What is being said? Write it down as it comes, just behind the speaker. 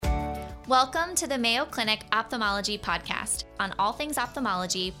Welcome to the Mayo Clinic Ophthalmology Podcast on all things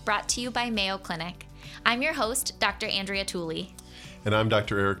ophthalmology, brought to you by Mayo Clinic. I'm your host, Dr. Andrea Tooley. And I'm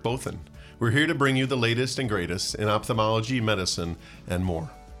Dr. Eric Bothan. We're here to bring you the latest and greatest in ophthalmology, medicine, and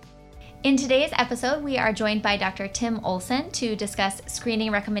more. In today's episode, we are joined by Dr. Tim Olsen to discuss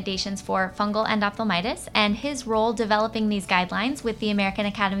screening recommendations for fungal endophthalmitis and his role developing these guidelines with the American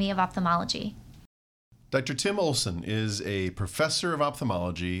Academy of Ophthalmology. Dr. Tim Olsen is a professor of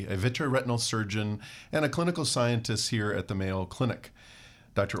ophthalmology, a vitreoretinal surgeon, and a clinical scientist here at the Mayo Clinic.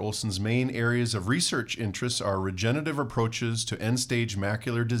 Dr. Olsen's main areas of research interests are regenerative approaches to end-stage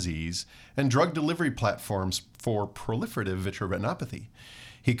macular disease and drug delivery platforms for proliferative vitreoretinopathy.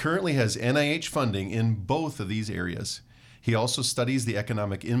 He currently has NIH funding in both of these areas. He also studies the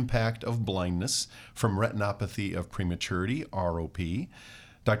economic impact of blindness from retinopathy of prematurity, ROP.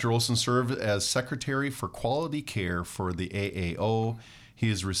 Dr. Olsen served as Secretary for Quality Care for the AAO. He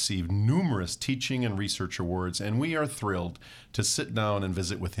has received numerous teaching and research awards, and we are thrilled to sit down and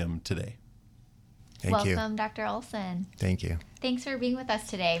visit with him today. Thank you. Welcome, Dr. Olsen. Thank you. Thanks for being with us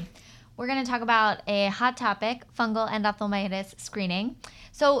today. We're going to talk about a hot topic, fungal endophthalmitis screening.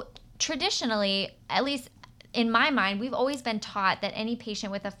 So traditionally, at least in my mind, we've always been taught that any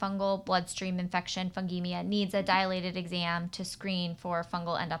patient with a fungal bloodstream infection, fungemia, needs a dilated exam to screen for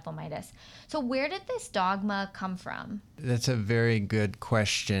fungal endophthalmitis. So where did this dogma come from? That's a very good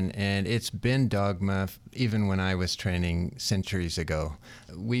question, and it's been dogma even when I was training centuries ago.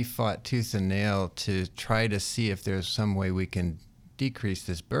 We fought tooth and nail to try to see if there's some way we can decrease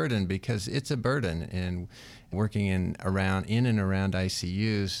this burden, because it's a burden. And working in and around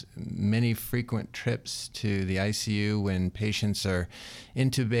ICUs, many frequent trips to the ICU when patients are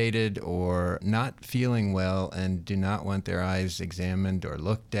intubated or not feeling well and do not want their eyes examined or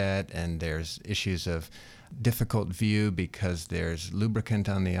looked at, and there's issues of difficult view because there's lubricant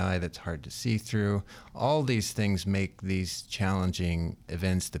on the eye that's hard to see through. All these things make these challenging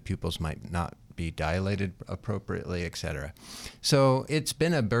events. The pupils might not be dilated appropriately, etc. So it's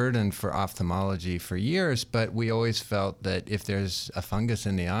been a burden for ophthalmology for years, but we always felt that if there's a fungus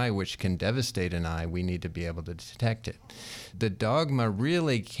in the eye which can devastate an eye, we need to be able to detect it. The dogma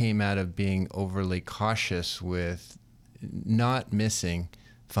really came out of being overly cautious with not missing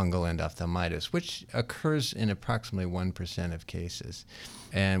fungal endophthalmitis, which occurs in approximately 1% of cases.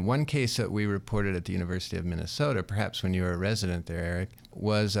 And one case that we reported at the University of Minnesota, perhaps when you were a resident there, Eric,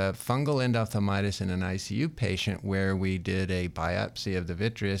 was a fungal endophthalmitis in an ICU patient where we did a biopsy of the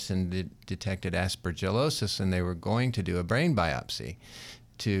vitreous and detected aspergillosis, and they were going to do a brain biopsy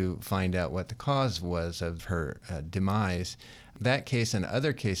to find out what the cause was of her demise. That case and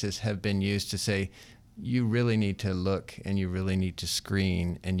other cases have been used to say, you really need to look, and you really need to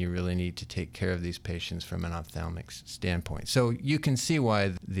screen, and you really need to take care of these patients from an ophthalmic standpoint. So you can see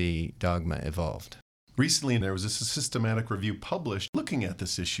why the dogma evolved. Recently, there was a systematic review published looking at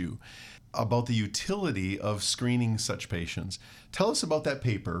this issue about the utility of screening such patients. Tell us about that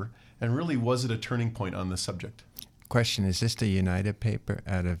paper, and really, was it a turning point on this subject? Question, is this the United paper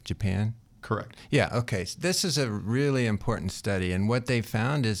out of Japan? Correct. Yeah, okay. So this is a really important study, and what they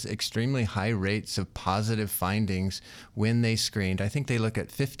found is extremely high rates of positive findings when they screened. I think they look at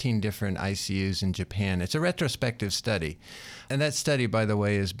 15 different ICUs in Japan. It's a retrospective study, and that study, by the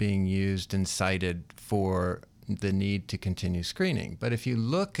way, is being used and cited for the need to continue screening. But if you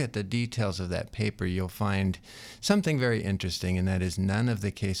look at the details of that paper, you'll find something very interesting, and that is none of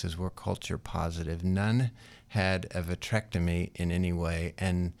the cases were culture positive. None had a vitrectomy in any way,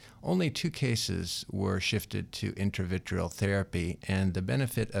 and only 2 cases were shifted to intravitreal therapy, and the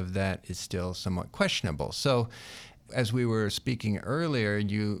benefit of that is still somewhat questionable. So as we were speaking earlier,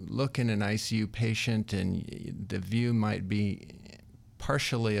 you look in an ICU patient and the view might be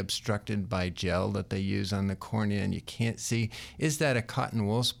partially obstructed by gel that they use on the cornea, and you can't see. Is that a cotton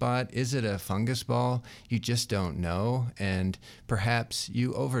wool spot? Is it a fungus ball? You just don't know, and perhaps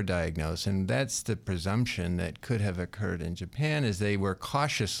you overdiagnose. And that's the presumption that could have occurred in Japan, is they were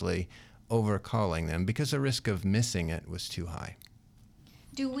cautiously overcalling them because the risk of missing it was too high.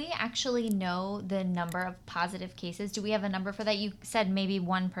 Do we actually know the number of positive cases? Do we have a number for that? You said maybe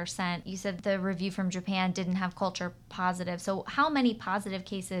 1%. You said the review from Japan didn't have culture positive. So how many positive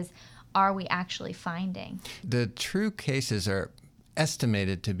cases are we actually finding? The true cases are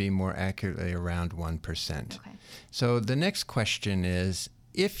estimated to be more accurately around 1%. Okay. So the next question is,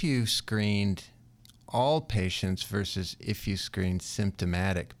 if you screened all patients versus if you screened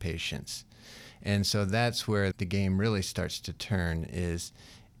symptomatic patients. And so that's where the game really starts to turn, is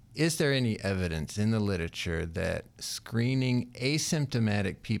there any evidence in the literature that screening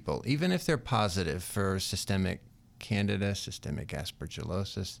asymptomatic people, even if they're positive for systemic candida, systemic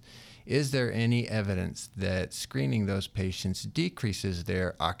aspergillosis. Is there any evidence that screening those patients decreases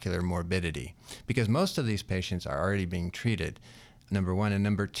their ocular morbidity? Because most of these patients are already being treated, number one. And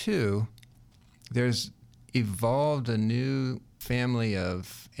number two, there's evolved a new family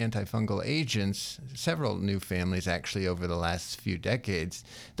of antifungal agents, several new families actually over the last few decades,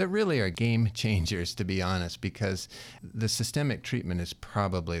 that really are game changers, to be honest, because the systemic treatment is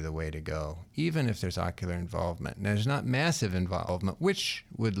probably the way to go, even if there's ocular involvement. Now, there's not massive involvement, which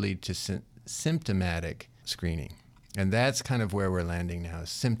would lead to symptomatic screening. And that's kind of where we're landing now,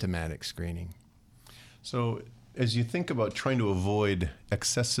 symptomatic screening. So as you think about trying to avoid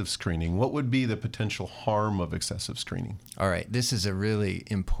excessive screening, what would be the potential harm of excessive screening? All right, this is a really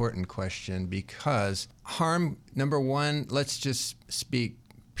important question because harm, number one, let's just speak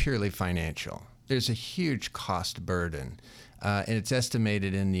purely financial. There's a huge cost burden. And it's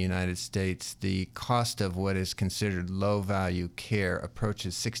estimated in the United States the cost of what is considered low-value care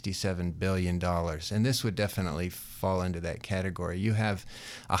approaches $67 billion. And this would definitely fall into that category. You have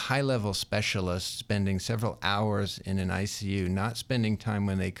a high-level specialist spending several hours in an ICU, not spending time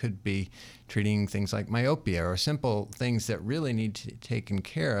when they could be treating things like myopia or simple things that really need to be taken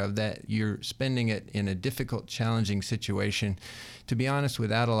care of, that you're spending it in a difficult, challenging situation, to be honest,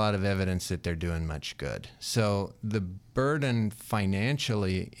 without a lot of evidence that they're doing much good. So the burden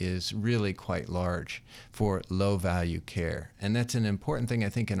financially is really quite large for low-value care. And that's an important thing, I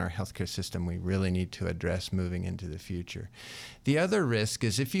think, in our healthcare system we really need to address moving into the future. The other risk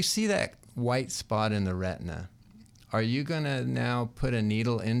is if you see that white spot in the retina, are you going to now put a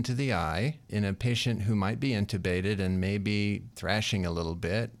needle into the eye in a patient who might be intubated and maybe thrashing a little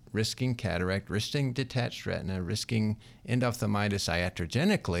bit, risking cataract, risking detached retina, risking endophthalmitis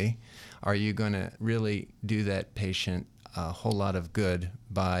iatrogenically? Are you going to really do that patient a whole lot of good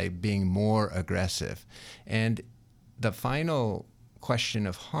by being more aggressive? And the final question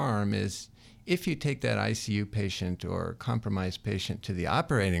of harm is, if you take that ICU patient or compromised patient to the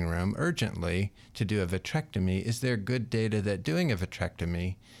operating room urgently to do a vitrectomy, is there good data that doing a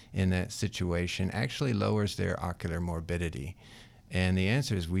vitrectomy in that situation actually lowers their ocular morbidity? And the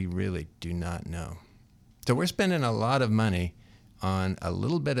answer is we really do not know. So we're spending a lot of money on a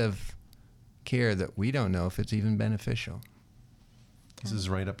little bit of care that we don't know if it's even beneficial. This is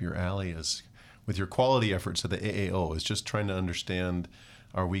right up your alley as with your quality efforts at the AAO, is just trying to understand,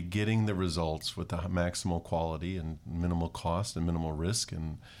 are we getting the results with the maximal quality and minimal cost and minimal risk?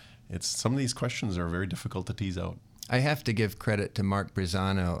 And it's some of these questions are very difficult to tease out. I have to give credit to Mark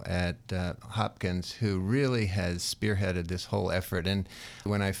Brisano at Hopkins, who really has spearheaded this whole effort. And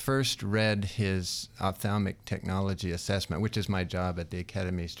when I first read his ophthalmic technology assessment, which is my job at the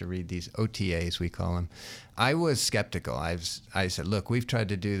academies to read these OTAs, we call them, I was skeptical. I said, look, we've tried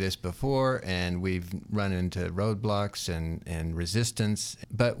to do this before, and we've run into roadblocks and resistance.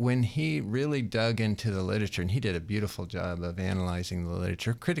 But when he really dug into the literature, and he did a beautiful job of analyzing the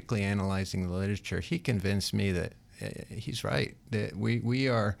literature, critically analyzing the literature, he convinced me that he's right, that we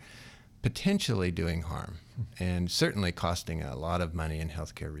are potentially doing harm and certainly costing a lot of money in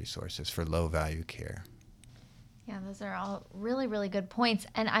healthcare resources for low-value care. Yeah, those are all really, really good points.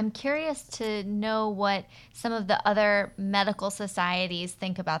 And I'm curious to know what some of the other medical societies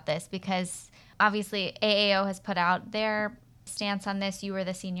think about this, because obviously AAO has put out their stance on this. You were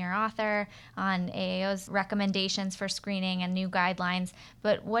the senior author on AAO's recommendations for screening and new guidelines.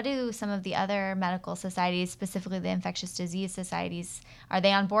 But what do some of the other medical societies, specifically the infectious disease societies, are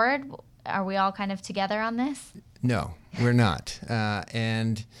they on board? Are we all kind of together on this? No, we're not.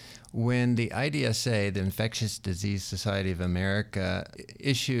 And when the IDSA, the Infectious Disease Society of America,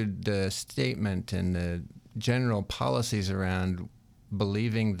 issued the statement and the general policies around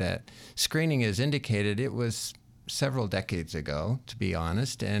believing that screening is indicated, it was several decades ago, to be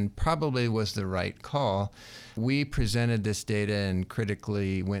honest, and probably was the right call. We presented this data and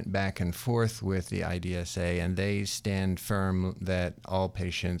critically went back and forth with the IDSA, and they stand firm that all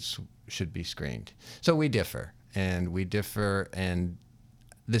patients should be screened. So we differ, and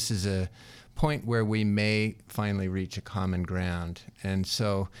this is a point where we may finally reach a common ground. And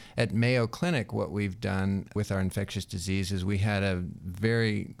so at Mayo Clinic, what we've done with our infectious diseases, we had a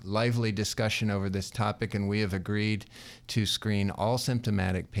very lively discussion over this topic, and we have agreed to screen all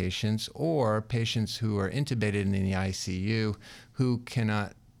symptomatic patients or patients who are intubated in the ICU who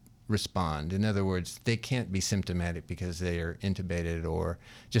cannot respond. In other words, they can't be symptomatic because they are intubated or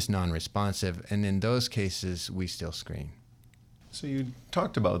just non-responsive. And in those cases, we still screen. So you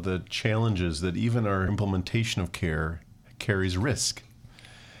talked about the challenges that even our implementation of care carries risk.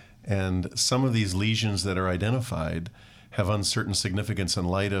 And some of these lesions that are identified have uncertain significance in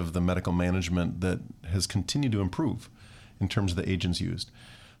light of the medical management that has continued to improve in terms of the agents used.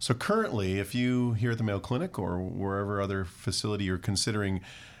 So currently, if you here at the Mayo Clinic or wherever other facility you're considering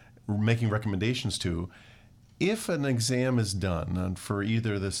making recommendations to, if an exam is done for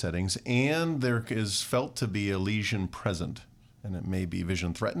either of the settings and there is felt to be a lesion present, and it may be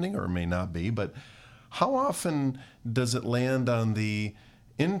vision threatening or it may not be, but how often does it land on the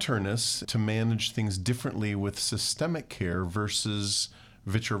internist to manage things differently with systemic care versus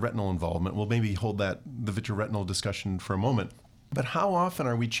vitreoretinal involvement? We'll maybe hold the vitreoretinal discussion for a moment. But how often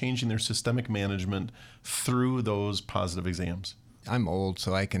are we changing their systemic management through those positive exams? I'm old,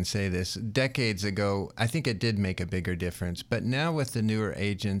 so I can say this. Decades ago, I think it did make a bigger difference. But now with the newer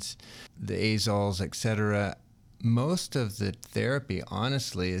agents, the azoles, et cetera, most of the therapy,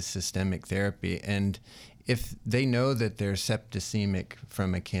 honestly, is systemic therapy. And if they know that they're septicemic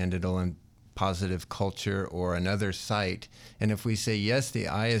from a candidal and positive culture or another site, and if we say, yes, the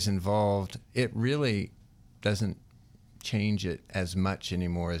eye is involved, it really doesn't change it as much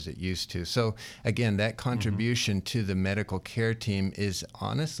anymore as it used to. So again, that contribution to the medical care team is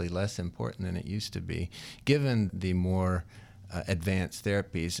honestly less important than it used to be, given the more advanced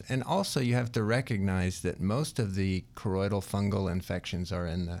therapies. And also you have to recognize that most of the choroidal fungal infections are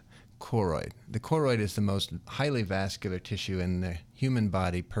in the choroid. The choroid is the most highly vascular tissue in the human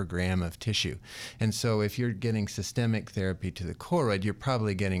body per gram of tissue. And so if you're getting systemic therapy to the choroid, you're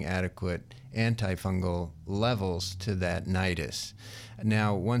probably getting adequate antifungal levels to that nidus.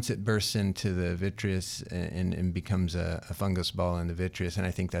 Now, once it bursts into the vitreous and becomes a fungus ball in the vitreous, and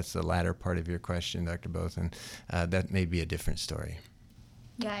I think that's the latter part of your question, Dr. Bothan, that may be a different story.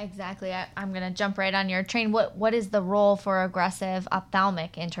 Yeah, exactly. I'm going to jump right on your train. What is the role for aggressive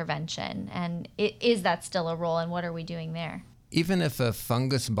ophthalmic intervention? And is that still a role, and what are we doing there? Even if a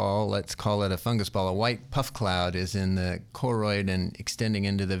fungus ball, let's call it a fungus ball, a white puff cloud is in the choroid and extending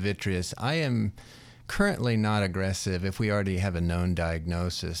into the vitreous, I am currently not aggressive if we already have a known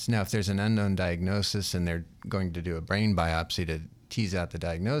diagnosis. Now, if there's an unknown diagnosis and they're going to do a brain biopsy to tease out the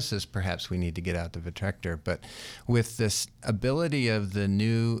diagnosis, perhaps we need to get out the vitrector. But with this ability of the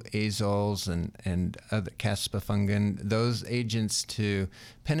new azoles and other caspofungin, those agents to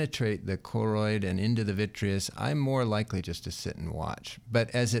penetrate the choroid and into the vitreous, I'm more likely just to sit and watch. But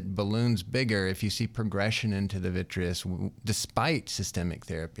as it balloons bigger, if you see progression into the vitreous despite systemic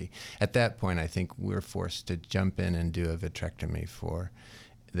therapy, at that point I think we're forced to jump in and do a vitrectomy for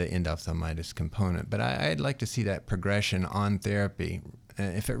the endophthalmitis component. But I'd like to see that progression on therapy.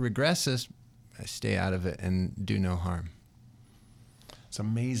 If it regresses, stay out of it and do no harm. It's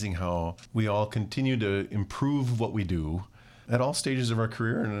amazing how we all continue to improve what we do at all stages of our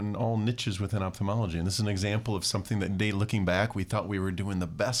career and in all niches within ophthalmology. And this is an example of something that looking back, we thought we were doing the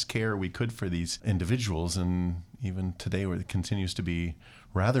best care we could for these individuals. And even today, where it continues to be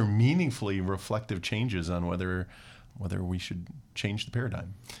rather meaningfully reflective changes on whether we should change the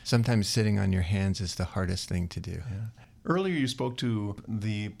paradigm. Sometimes sitting on your hands is the hardest thing to do. Yeah. Earlier you spoke to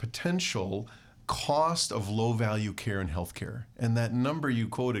the potential cost of low-value care in healthcare, and that number you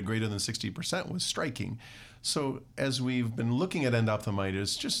quoted, greater than 60%, was striking. So as we've been looking at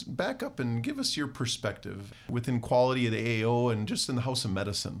endophthalmitis, just back up and give us your perspective within quality of the AO and just in the House of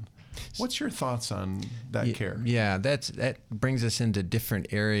Medicine. What's your thoughts on that care? Yeah, that brings us into different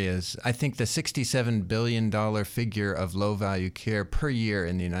areas. I think the $67 billion figure of low-value care per year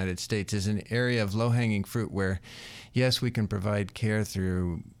in the United States is an area of low-hanging fruit where, yes, we can provide care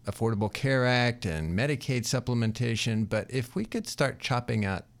through Affordable Care Act and Medicaid supplementation, but if we could start chopping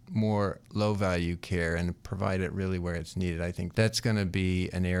out more low-value care and provide it really where it's needed, I think that's going to be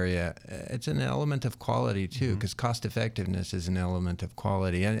an area. It's an element of quality, too, because cost-effectiveness is an element of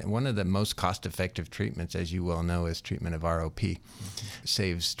quality. And one of the most cost-effective treatments, as you well know, is treatment of ROP.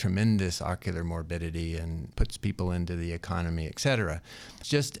 Saves tremendous ocular morbidity and puts people into the economy, et cetera.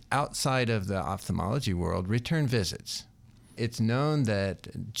 Just outside of the ophthalmology world, return visits. It's known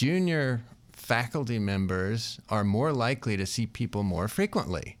that junior faculty members are more likely to see people more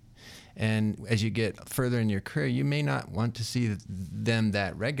frequently. And as you get further in your career, you may not want to see them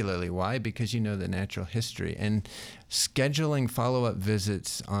that regularly. Why? Because you know the natural history. And scheduling follow-up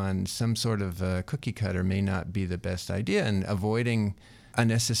visits on some sort of cookie cutter may not be the best idea. And avoiding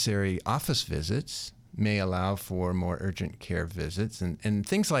unnecessary office visits may allow for more urgent care visits. And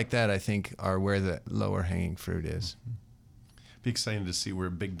things like that, I think, are where the lower hanging fruit is. Be exciting to see where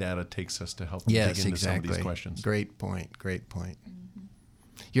big data takes us to help dig into some of these questions. Great point.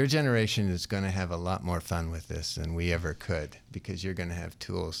 Your generation is going to have a lot more fun with this than we ever could because you're going to have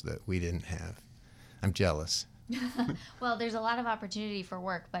tools that we didn't have. I'm jealous. Well, there's a lot of opportunity for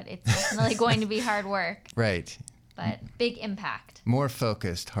work, but it's definitely going to be hard work. Right. but big impact. More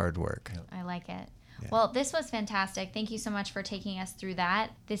focused, hard work. I like it. Yeah. Well, this was fantastic. Thank you so much for taking us through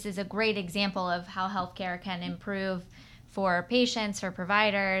that. This is a great example of how healthcare can improve for patients, for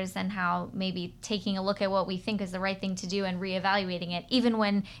providers, and how maybe taking a look at what we think is the right thing to do and reevaluating it, even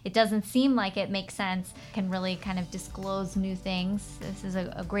when it doesn't seem like it makes sense, can really kind of disclose new things. This is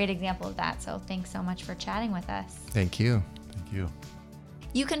a great example of that. So thanks so much for chatting with us. Thank you. Thank you.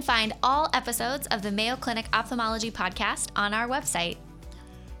 You can find all episodes of the Mayo Clinic Ophthalmology Podcast on our website.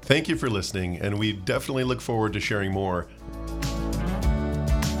 Thank you for listening, and we definitely look forward to sharing more